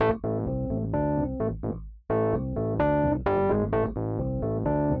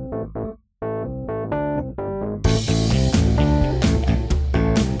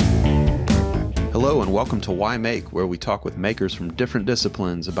welcome to Why Make, where we talk with makers from different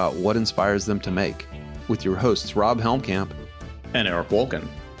disciplines about what inspires them to make, with your hosts Rob Helmkamp and Eric Wolken.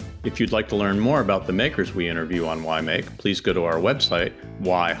 If you'd like to learn more about the makers we interview on Why Make, please go to our website,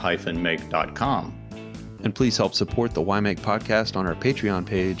 why-make.com. And please help support the Why Make podcast on our Patreon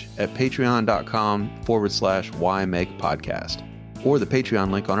page at patreon.com/Why Make podcast, or the Patreon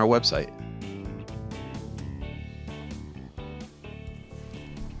link on our website.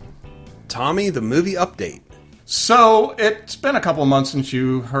 Tommy, the movie update. So, it's been a couple of months since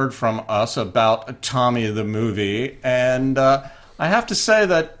you heard from us about Tommy the movie, and I have to say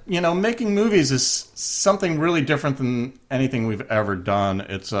that, making movies is something really different than anything we've ever done.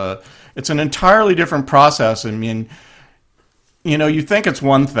 It's an entirely different process. I mean, you think it's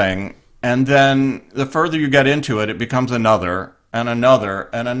one thing, and then the further you get into it, it becomes another, and another,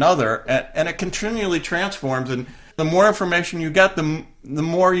 and another, and it continually transforms, and the more information you get, the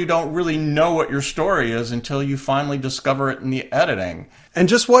more you don't really know what your story is until you finally discover it in the editing. And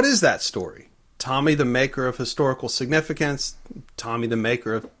just what is that story? Tommy, the maker of historical significance, Tommy, the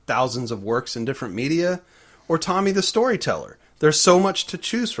maker of thousands of works in different media, or Tommy, the storyteller? There's so much to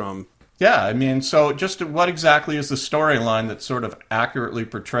choose from. Yeah, I mean, so just what exactly is the storyline that sort of accurately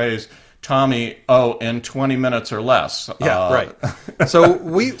portrays Tommy, in 20 minutes or less? Yeah, right. So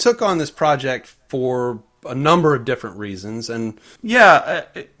we took on this project for a number of different reasons, and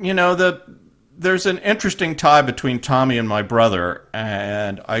there's an interesting tie between Tommy and my brother,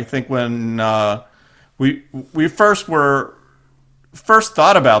 and I think when we first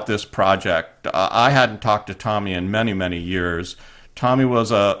thought about this project, I hadn't talked to Tommy in many, many years. Tommy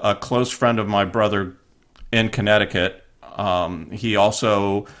was a close friend of my brother in Connecticut. He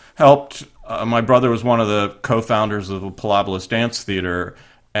also helped. My brother was one of the co-founders of the Pilobolus Dance Theater,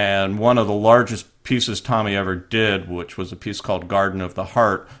 and one of the largest pieces Tommy ever did, which was a piece called Garden of the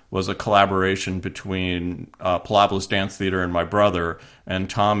Heart, was a collaboration between Pilobolus Dance Theater and my brother and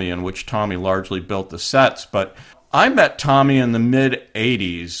Tommy, in which Tommy largely built the sets. But I met Tommy in the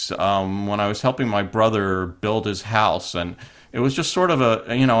mid-'80s when I was helping my brother build his house, and it was just sort of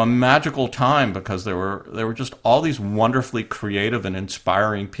a magical time because there were just all these wonderfully creative and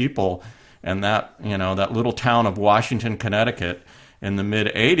inspiring people in that little town of Washington, Connecticut, in the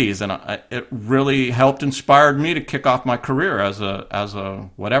mid-'80s, and it really helped inspired me to kick off my career as a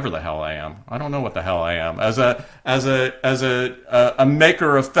whatever the hell I am. I don't know what the hell I am, as a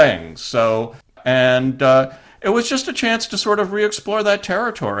maker of things. So, and it was just a chance to sort of re-explore that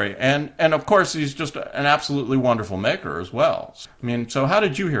territory, and of course he's just an absolutely wonderful maker as well. I mean, so how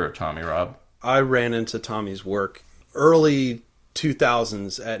did you hear of Tommy, Rob? I ran into Tommy's work early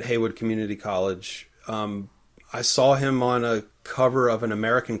 2000s at Haywood Community College. I saw him on a cover of an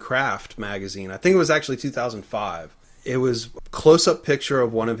American Craft magazine. I think it was actually 2005. It was a close-up picture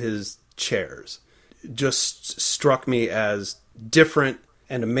of one of his chairs. It just struck me as different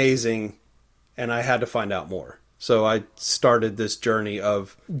and amazing, and I had to find out more. So I started this journey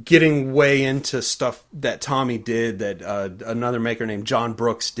of getting way into stuff that Tommy did, that another maker named John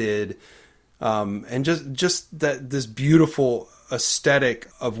Brooks did, and just that this beautiful aesthetic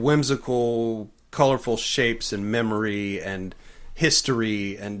of whimsical, colorful shapes and memory and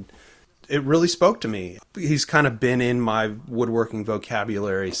history, and it really spoke to me. He's kind of been in my woodworking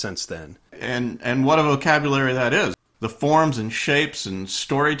vocabulary since then. And what a vocabulary that is. The forms and shapes and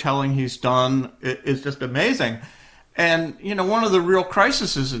storytelling he's done is just amazing. And, one of the real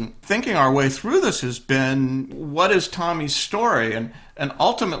crises in thinking our way through this has been, what is Tommy's story? And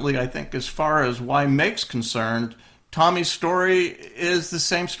ultimately, I think, as far as Why Make's concerned, Tommy's story is the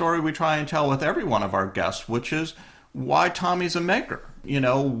same story we try and tell with every one of our guests, which is why Tommy's a maker.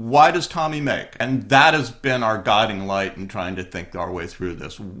 Why does Tommy make? And that has been our guiding light in trying to think our way through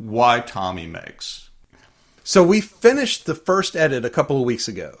this. Why Tommy makes. So we finished the first edit a couple of weeks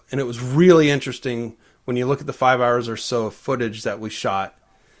ago, and it was really interesting when you look at the 5 hours or so of footage that we shot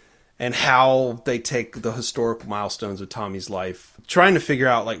and how they take the historical milestones of Tommy's life, trying to figure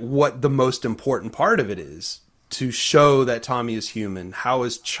out what the most important part of it is, to show that Tommy is human, how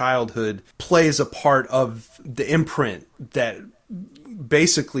his childhood plays a part of the imprint that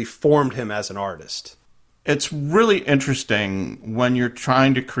basically formed him as an artist. It's really interesting when you're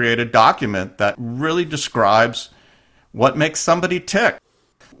trying to create a document that really describes what makes somebody tick.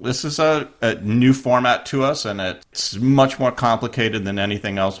 This is a new format to us, and it's much more complicated than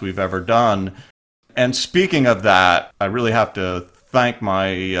anything else we've ever done. And speaking of that, I really have to thank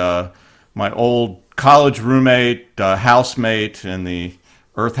my old college roommate, housemate in the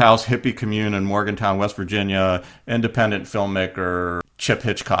Earth House hippie commune in Morgantown, West Virginia, independent filmmaker Chip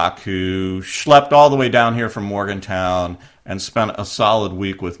Hitchcock, who schlepped all the way down here from Morgantown and spent a solid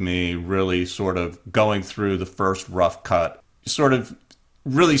week with me really sort of going through the first rough cut, sort of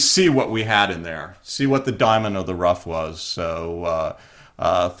really see what we had in there, see what the diamond of the rough was. So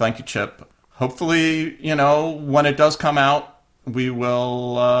thank you, Chip. Hopefully, when it does come out, we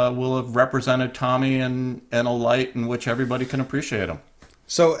will have represented Tommy in a light in which everybody can appreciate him.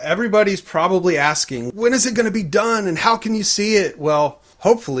 So everybody's probably asking, when is it going to be done and how can you see it? Well,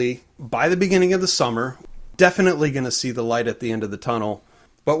 hopefully by the beginning of the summer, definitely going to see the light at the end of the tunnel.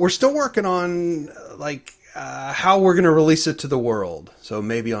 But we're still working on how we're going to release it to the world. So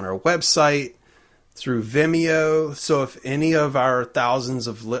maybe on our website, through Vimeo. So if any of our thousands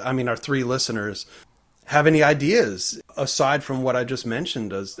of, our 3 listeners have any ideas aside from what I just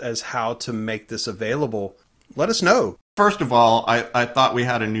mentioned as how to make this available, let us know. First of all, I thought we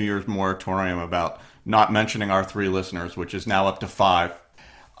had a New Year's moratorium about not mentioning our 3 listeners, which is now up to 5.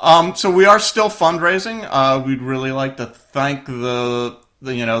 So we are still fundraising. We'd really like to thank the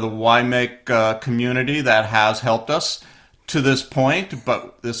WhyMake community that has helped us to this point,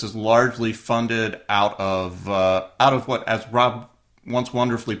 but this is largely funded out of what, as Rob once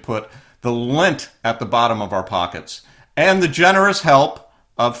wonderfully put, the lint at the bottom of our pockets, and the generous help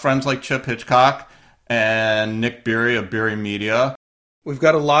of friends like Chip Hitchcock and Nick Beery of Beery Media. We've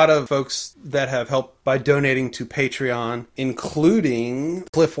got a lot of folks that have helped by donating to Patreon, including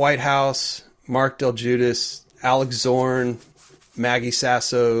Cliff Whitehouse, Mark Del Judas, Alex Zorn, Maggie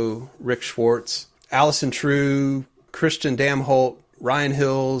Sasso, Rick Schwartz, Allison True, Christian Damholt, Ryan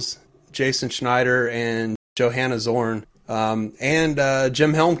Hills, Jason Schneider, and Johanna Zorn, and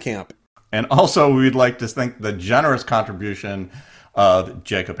Jim Helmkamp. And also we'd like to thank the generous contribution of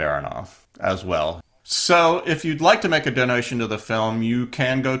Jacob Aronoff as well. So if you'd like to make a donation to the film, you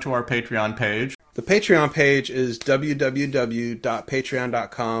can go to our Patreon page. The Patreon page is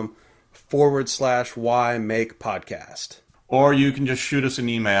www.patreon.com/WhyMakePodcast. Or you can just shoot us an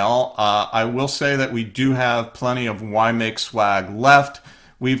email. I will say that we do have plenty of WhyMake swag left.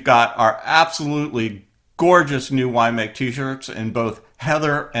 We've got our absolutely gorgeous new WhyMake t-shirts in both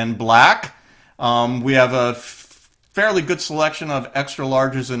heather and black. We have a fairly good selection of extra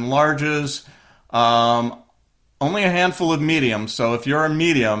larges and larges. Only a handful of mediums. So if you're a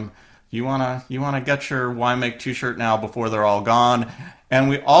medium, you wanna get your WhyMake t-shirt now before they're all gone. And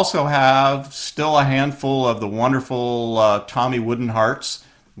we also have still a handful of the wonderful Tommy wooden hearts,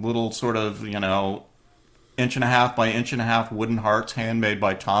 little sort of, 1.5 inch by 1.5 inch wooden hearts handmade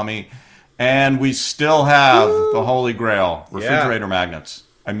by Tommy. And we still have the Holy Grail, refrigerator magnets.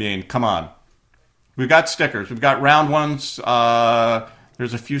 I mean, come on. We've got stickers. We've got round ones.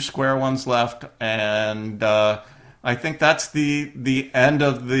 There's a few square ones left. And I think that's the end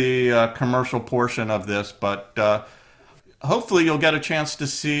of the commercial portion of this. But hopefully you'll get a chance to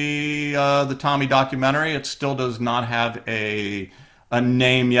see the Tommy documentary. It still does not have a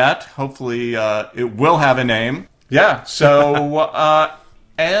name yet. Hopefully it will have a name. Yeah, so,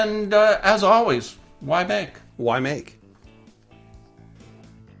 and as always, why make? Why make?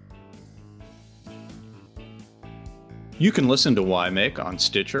 You can listen to Why Make on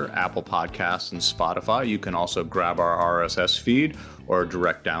Stitcher, Apple Podcasts, and Spotify. You can also grab our RSS feed or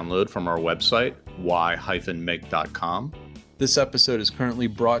direct download from our website, why-make.com. This episode is currently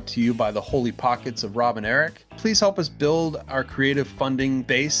brought to you by the Holy Pockets of Rob and Eric. Please help us build our creative funding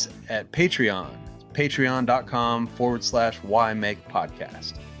base at Patreon.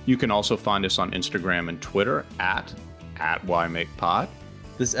 Patreon.com/WhyMakePodcast. You can also find us on Instagram and Twitter at WhyMakePod.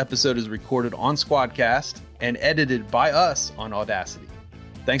 This episode is recorded on Squadcast and edited by us on Audacity.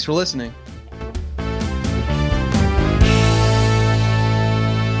 Thanks for listening.